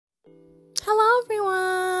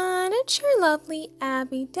It's your lovely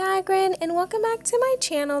Abbie Dagrin, and welcome back to my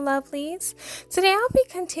channel, lovelies. Today I'll be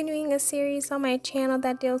continuing a series on my channel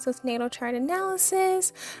that deals with natal chart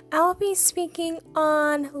analysis. I'll be speaking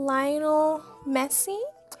on Lionel Messi.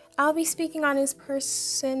 I'll be speaking on his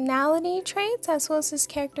personality traits as well as his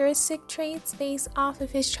characteristic traits based off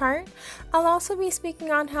of his chart. I'll also be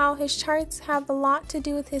speaking on how his charts have a lot to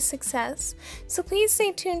do with his success. So please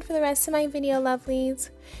stay tuned for the rest of my video, lovelies.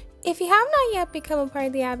 If you have not yet become a part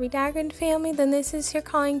of the Abbie Dagrin family, then this is your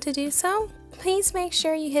calling to do so. Please make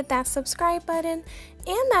sure you hit that subscribe button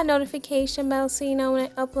and that notification bell so you know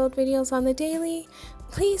when I upload videos on the daily.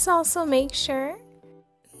 Please also make sure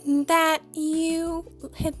that you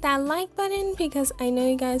hit that like button because I know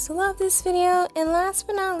you guys love this video. And last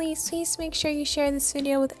but not least, please make sure you share this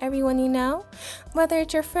video with everyone you know, whether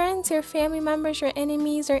it's your friends, your family members, your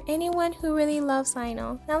enemies, or anyone who really loves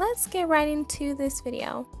Lionel. Now let's get right into this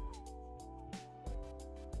video.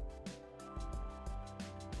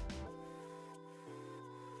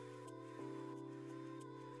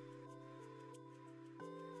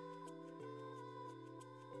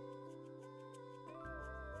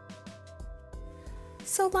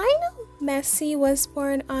 So Lionel Messi was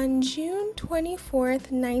born on June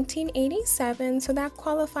 24th, 1987, so that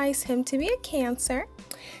qualifies him to be a Cancer.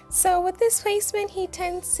 So with this placement, he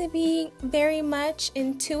tends to be very much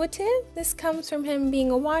intuitive. This comes from him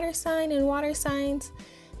being a water sign, and water signs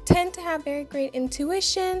tend to have very great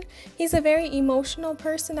intuition. He's a very emotional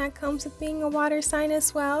person that comes with being a water sign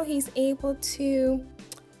as well. He's able to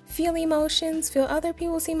feel emotions, feel other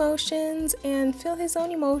people's emotions, and feel his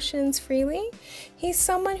own emotions freely. He's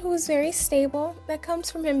someone who is very stable. That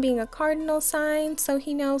comes from him being a cardinal sign, so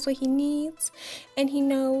he knows what he needs, and he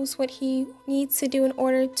knows what he needs to do in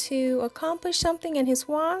order to accomplish something and his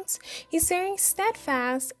wants. He's very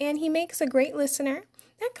steadfast, and he makes a great listener.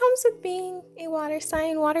 That comes with being a water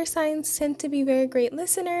sign. Water signs tend to be very great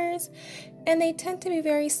listeners, and they tend to be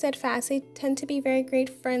very steadfast. They tend to be very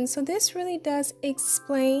great friends. So this really does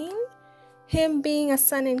explain him being a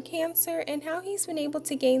sun in Cancer and how he's been able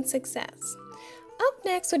to gain success. Up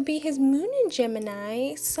next would be his moon in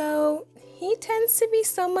Gemini. So he tends to be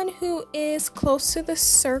someone who is close to the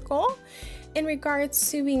circle in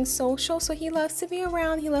regards to being social. So he loves to be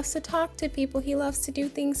around, he loves to talk to people, he loves to do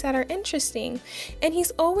things that are interesting, and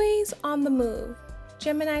he's always on the move.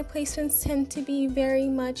 Gemini placements tend to be very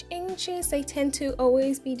much anxious. They tend to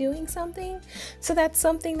always be doing something. So that's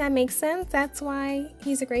something that makes sense. That's why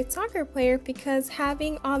he's a great soccer player, because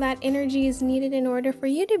having all that energy is needed in order for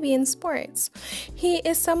you to be in sports. He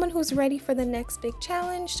is someone who's ready for the next big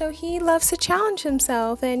challenge. So he loves to challenge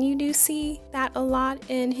himself, and you do see that a lot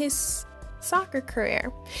in his soccer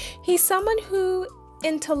career. He's someone who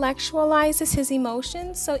intellectualizes his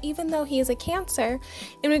emotions. So even though he is a Cancer,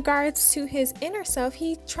 in regards to his inner self,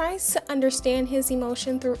 he tries to understand his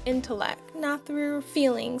emotion through intellect, not through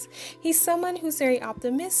feelings. He's someone who's very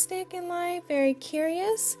optimistic in life, very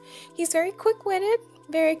curious. He's very quick-witted,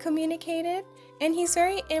 very communicative, and he's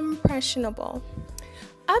very impressionable.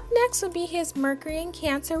 Up next would be his Mercury in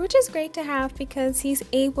Cancer, which is great to have because he's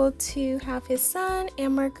able to have his Sun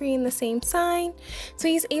and Mercury in the same sign. So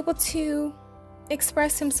he's able to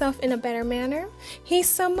express himself in a better manner. He's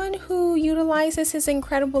someone who utilizes his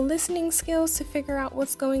incredible listening skills to figure out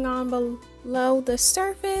what's going on below the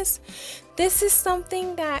surface. This is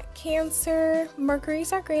something that Cancer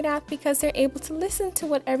Mercuries are great at because they're able to listen to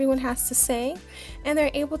what everyone has to say, and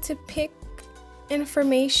they're able to pick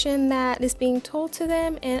information that is being told to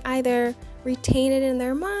them and either retain it in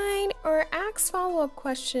their mind or ask follow-up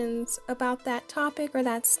questions about that topic or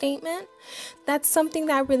that statement. That's something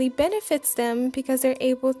that really benefits them because they're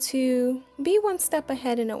able to be one step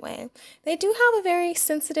ahead in a way. They do have a very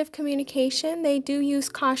sensitive communication. They do use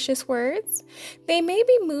cautious words. They may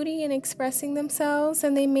be moody in expressing themselves,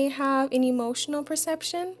 and they may have an emotional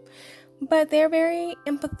perception, but they're very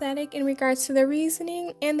empathetic in regards to their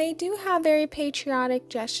reasoning, and they do have very patriotic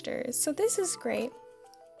gestures. So this is great.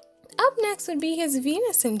 Up next would be his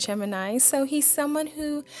Venus in Gemini. So he's someone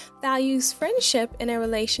who values friendship in a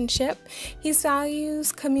relationship. He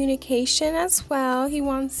values communication as well. He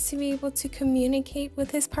wants to be able to communicate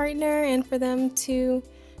with his partner and for them to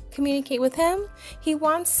communicate with him. He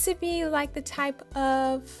wants to be like the type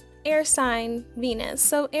of air sign Venus.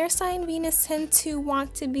 So air sign Venus tend to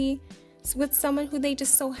want to be with someone who they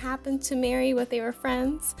just so happen to marry when they were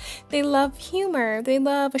friends. They love humor, they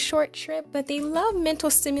love a short trip, but they love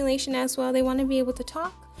mental stimulation as well. They want to be able to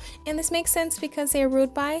talk, and this makes sense because they are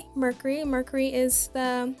ruled by Mercury. Mercury is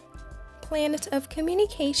the planet of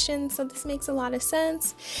communication, so this makes a lot of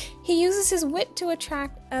sense. He uses his wit to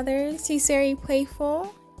attract others. He's very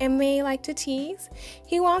playful and may like to tease.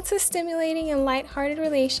 He wants a stimulating and lighthearted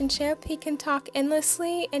relationship. He can talk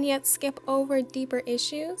endlessly and yet skip over deeper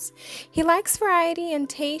issues. He likes variety and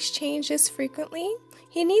taste changes frequently.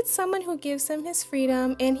 He needs someone who gives him his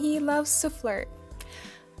freedom, and he loves to flirt.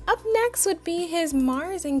 Up next would be his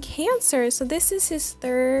Mars in Cancer. So this is his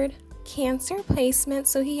third Cancer placement,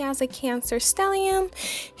 so he has a Cancer stellium.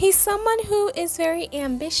 He's someone who is very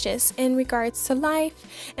ambitious in regards to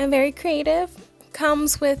life and very creative.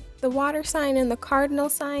 Comes with the water sign and the cardinal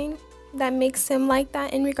sign that makes him like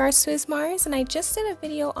that in regards to his Mars, and I just did a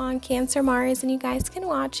video on Cancer Mars and you guys can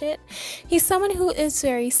watch it. He's someone who is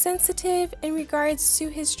very sensitive in regards to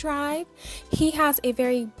his drive. He has a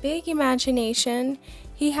very big imagination.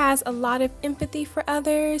 He has a lot of empathy for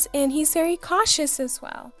others, and he's very cautious as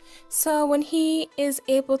well. So when he is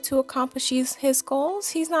able to accomplish his goals,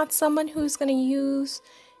 he's not someone who's going to use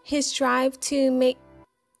his drive to make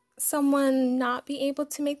someone not be able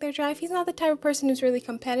to make their drive. He's not the type of person who's really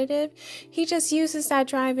competitive. He just uses that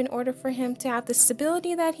drive in order for him to have the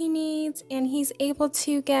stability that he needs, and he's able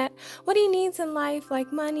to get what he needs in life,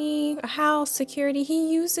 like money, a house, security.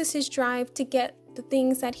 He uses his drive to get the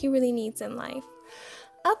things that he really needs in life.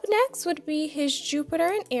 Up next would be his Jupiter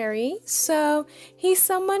in Aries. So he's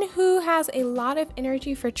someone who has a lot of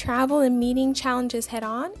energy for travel and meeting challenges head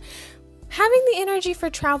on. Having the energy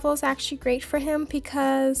for travel is actually great for him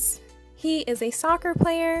because he is a soccer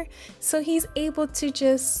player, so he's able to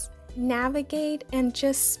just navigate and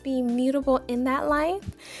just be mutable in that life.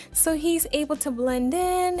 So he's able to blend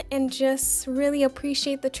in and just really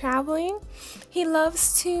appreciate the traveling. He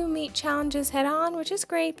loves to meet challenges head on, which is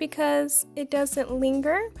great because it doesn't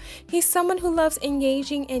linger. He's someone who loves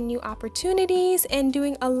engaging in new opportunities and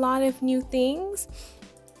doing a lot of new things.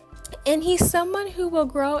 And he's someone who will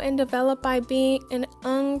grow and develop by being an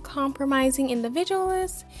uncompromising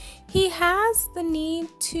individualist. He has the need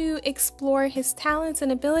to explore his talents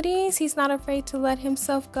and abilities. He's not afraid to let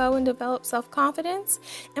himself go and develop self-confidence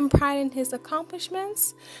and pride in his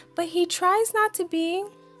accomplishments. But he tries not to be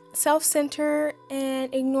self-centered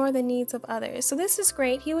and ignore the needs of others. So this is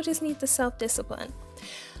great. He will just need the self-discipline.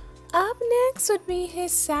 Up next would be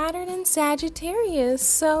his Saturn in Sagittarius.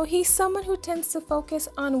 So he's someone who tends to focus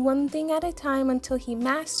on one thing at a time until he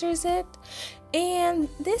masters it. And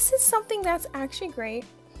this is something that's actually great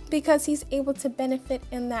because he's able to benefit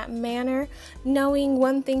in that manner, knowing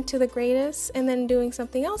one thing to the greatest and then doing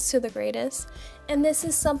something else to the greatest. And this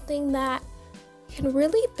is something that can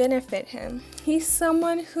really benefit him. He's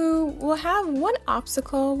someone who will have one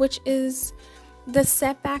obstacle, which is the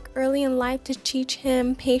setback early in life, to teach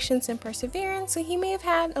him patience and perseverance. So he may have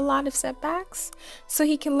had a lot of setbacks so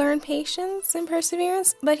he can learn patience and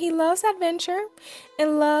perseverance, but he loves adventure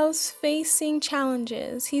and loves facing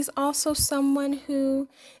challenges. He's also someone who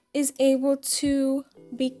is able to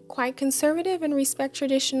be quite conservative and respect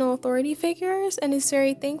traditional authority figures, and is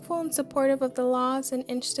very thankful and supportive of the laws and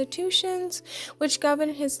institutions which govern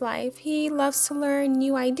his life. He loves to learn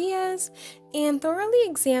new ideas and thoroughly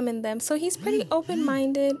examine them, so he's pretty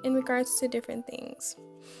open-minded in regards to different things.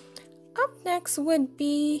 Up next would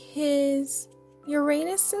be his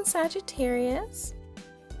Uranus in Sagittarius.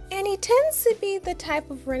 And he tends to be the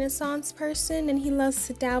type of Renaissance person, and he loves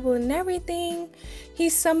to dabble in everything.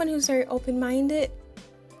 He's someone who's very open-minded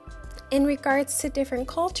in regards to different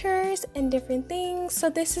cultures and different things. So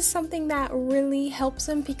this is something that really helps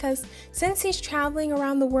him because since he's traveling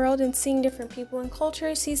around the world and seeing different people and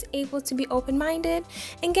cultures, he's able to be open-minded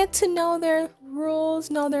and get to know their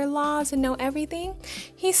rules, know their laws, and know everything.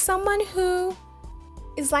 He's someone who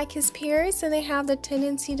is like his peers, and they have the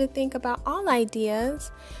tendency to think about all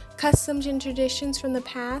ideas. Customs and traditions from the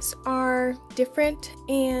past are different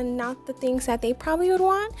and not the things that they probably would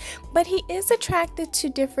want, but he is attracted to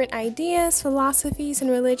different ideas, philosophies,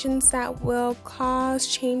 and religions that will cause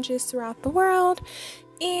changes throughout the world.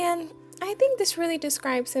 And I think this really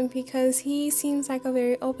describes him because he seems like a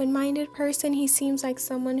very open-minded person. He seems like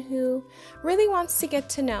someone who really wants to get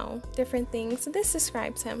to know different things. So this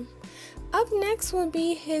describes him. Up next will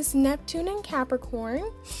be his Neptune in Capricorn.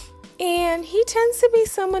 And he tends to be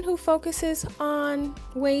someone who focuses on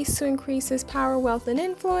ways to increase his power, wealth, and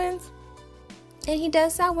influence. And he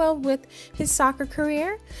does that well with his soccer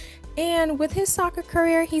career. And with his soccer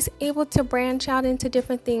career, he's able to branch out into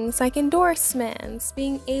different things like endorsements,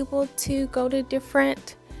 being able to go to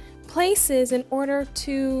different places in order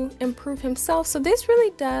to improve himself. So this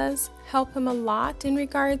really does help him a lot in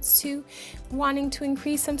regards to wanting to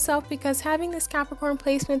increase himself, because having this Capricorn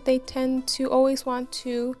placement, they tend to always want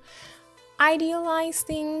to idealize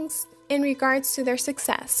things in regards to their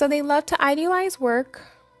success. So they love to idealize work,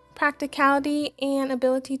 practicality and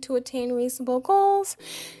ability to attain reasonable goals.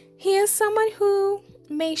 He is someone who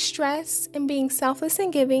may stress in being selfless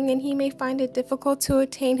and giving, and he may find it difficult to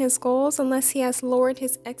attain his goals unless he has lowered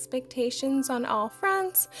his expectations on all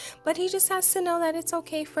fronts. But he just has to know that it's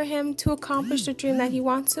okay for him to accomplish the dream that he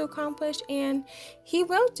wants to accomplish, and he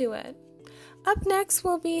will do it. Up next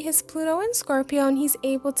will be his Pluto in Scorpio, and he's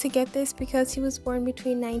able to get this because he was born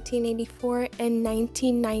between 1984 and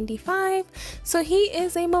 1995. So he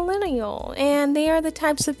is a millennial, and they are the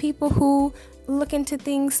types of people who look into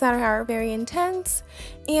things that are very intense,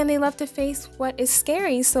 and they love to face what is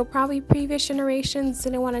scary. So probably previous generations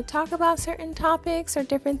didn't want to talk about certain topics or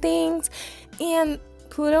different things, and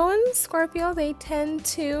Pluto and Scorpio, they tend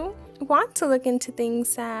to want to look into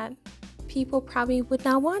things that people probably would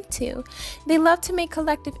not want to. They love to make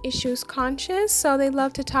collective issues conscious, so they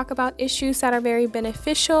love to talk about issues that are very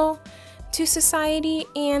beneficial to society,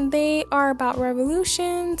 and they are about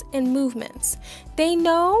revolutions and movements. They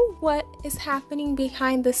know what is happening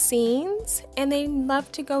behind the scenes, and they love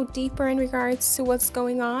to go deeper in regards to what's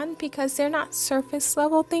going on because they're not surface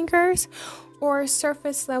level thinkers or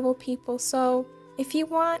surface level people. So if you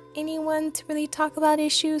want anyone to really talk about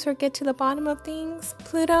issues or get to the bottom of things,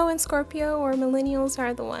 Pluto and Scorpio or millennials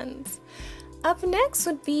are the ones. Up next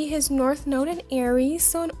would be his North Node in Aries.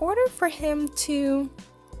 So in order for him to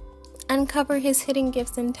uncover his hidden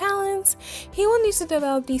gifts and talents, he will need to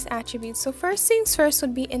develop these attributes. So first things first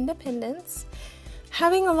would be independence,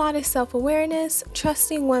 having a lot of self-awareness,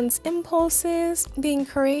 trusting one's impulses, being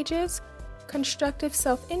courageous, constructive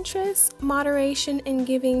self-interest, moderation, and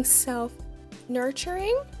giving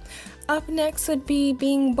self-nurturing. Up next would be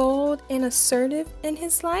being bold and assertive in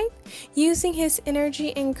his life, using his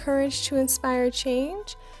energy and courage to inspire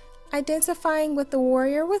change, identifying with the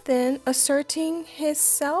warrior within, asserting his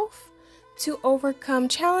self to overcome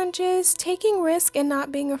challenges, taking risk and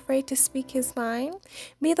not being afraid to speak his mind,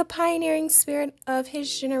 be the pioneering spirit of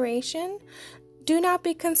his generation, do not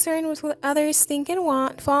be concerned with what others think and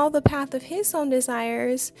want, follow the path of his own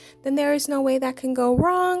desires, then there is no way that can go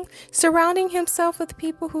wrong, surrounding himself with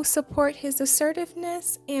people who support his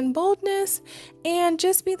assertiveness and boldness, and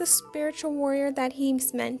just be the spiritual warrior that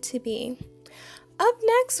he's meant to be. Up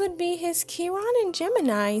next would be his Chiron in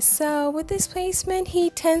Gemini. So with this placement,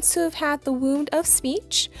 he tends to have had the wound of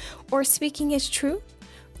speech, or speaking his truth,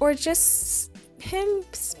 or just him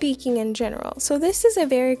speaking in general. So this is a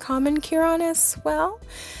very common Chiron as well,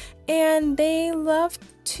 and they love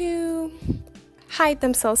to hide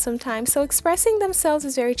themselves sometimes. So expressing themselves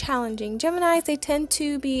is very challenging. Geminis, they tend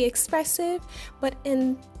to be expressive, but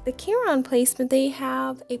in the Chiron placement, they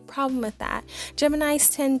have a problem with that.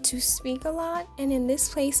 Geminis tend to speak a lot, and in this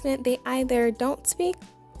placement, they either don't speak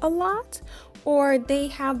a lot or they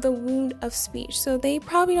have the wound of speech. So they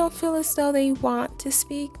probably don't feel as though they want to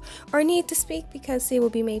speak or need to speak because they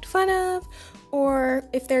will be made fun of, or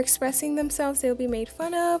if they're expressing themselves, they'll be made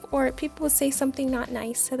fun of, or people will say something not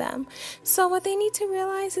nice to them. So what they need to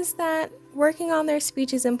realize is that working on their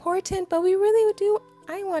speech is important, but we really do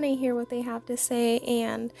I want to hear what they have to say,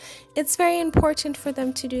 and it's very important for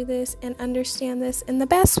them to do this and understand this in the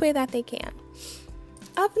best way that they can.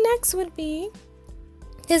 Up next would be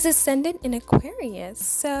his ascendant in Aquarius.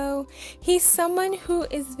 So he's someone who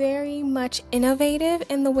is very much innovative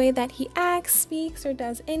in the way that he acts, speaks, or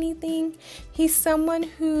does anything. He's someone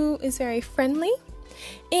who is very friendly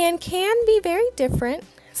and can be very different,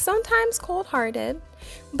 sometimes cold-hearted,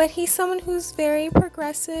 but he's someone who's very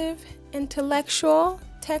progressive, intellectual,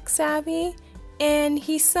 tech savvy, and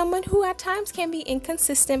he's someone who at times can be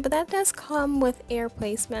inconsistent, but that does come with air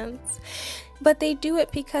placements. But they do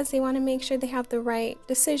it because they want to make sure they have the right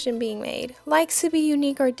decision being made. Likes to be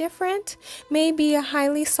unique or different, may be a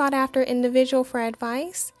highly sought after individual for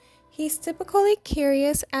advice. He's typically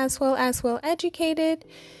curious as well as well educated.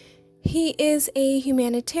 He is a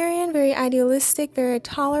humanitarian, very idealistic, very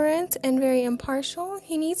tolerant, and very impartial.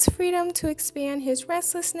 He needs freedom to expand his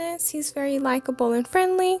restlessness. He's very likable and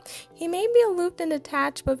friendly. He may be aloof and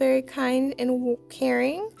detached, but very kind and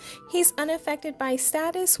caring. He's unaffected by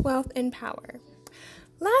status, wealth, and power.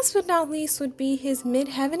 Last but not least would be his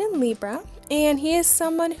midheaven in Libra, and he is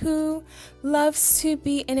someone who loves to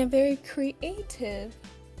be in a very creative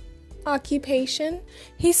occupation.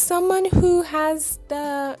 He's someone who has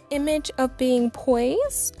the image of being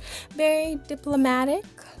poised, very diplomatic,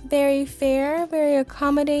 very fair, very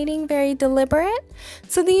accommodating, very deliberate.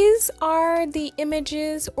 So these are the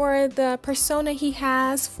images or the persona he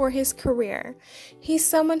has for his career. He's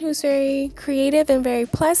someone who's very creative and very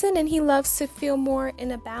pleasant, and he loves to feel more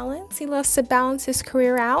in a balance. He loves to balance his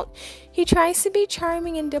career out. He tries to be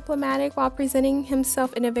charming and diplomatic while presenting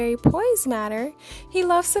himself in a very poised manner. He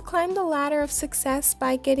loves to climb the ladder of success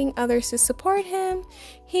by getting others to support him.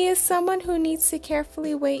 He is someone who needs to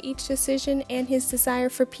carefully weigh each decision and his desire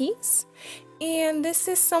for peace. And this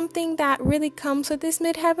is something that really comes with this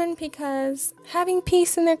midheaven, because having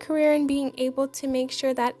peace in their career and being able to make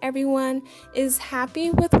sure that everyone is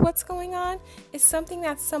happy with what's going on is something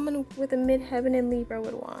that someone with a midheaven in Libra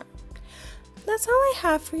would want. That's all I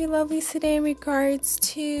have for you lovelies today in regards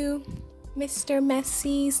to Mr.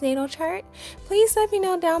 Messi's natal chart. Please let me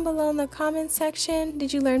know down below in the comment section.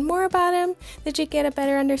 Did you learn more about him? Did you get a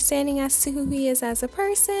better understanding as to who he is as a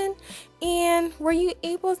person? And were you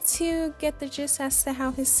able to get the gist as to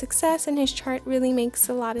how his success and his chart really makes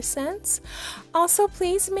a lot of sense? Also,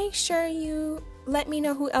 please make sure you let me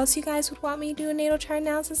know who else you guys would want me to do a natal chart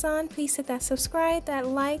analysis on. Please hit that subscribe, that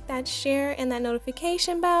like, that share, and that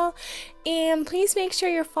notification bell. And please make sure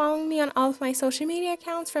you're following me on all of my social media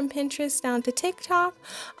accounts from Pinterest down to TikTok.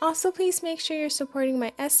 Also, please make sure you're supporting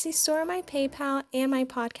my Etsy store, my PayPal, and my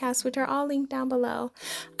podcast, which are all linked down below.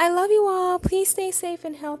 I love you all. Please stay safe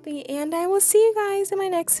and healthy, and I will see you guys in my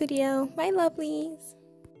next video. Bye, lovelies.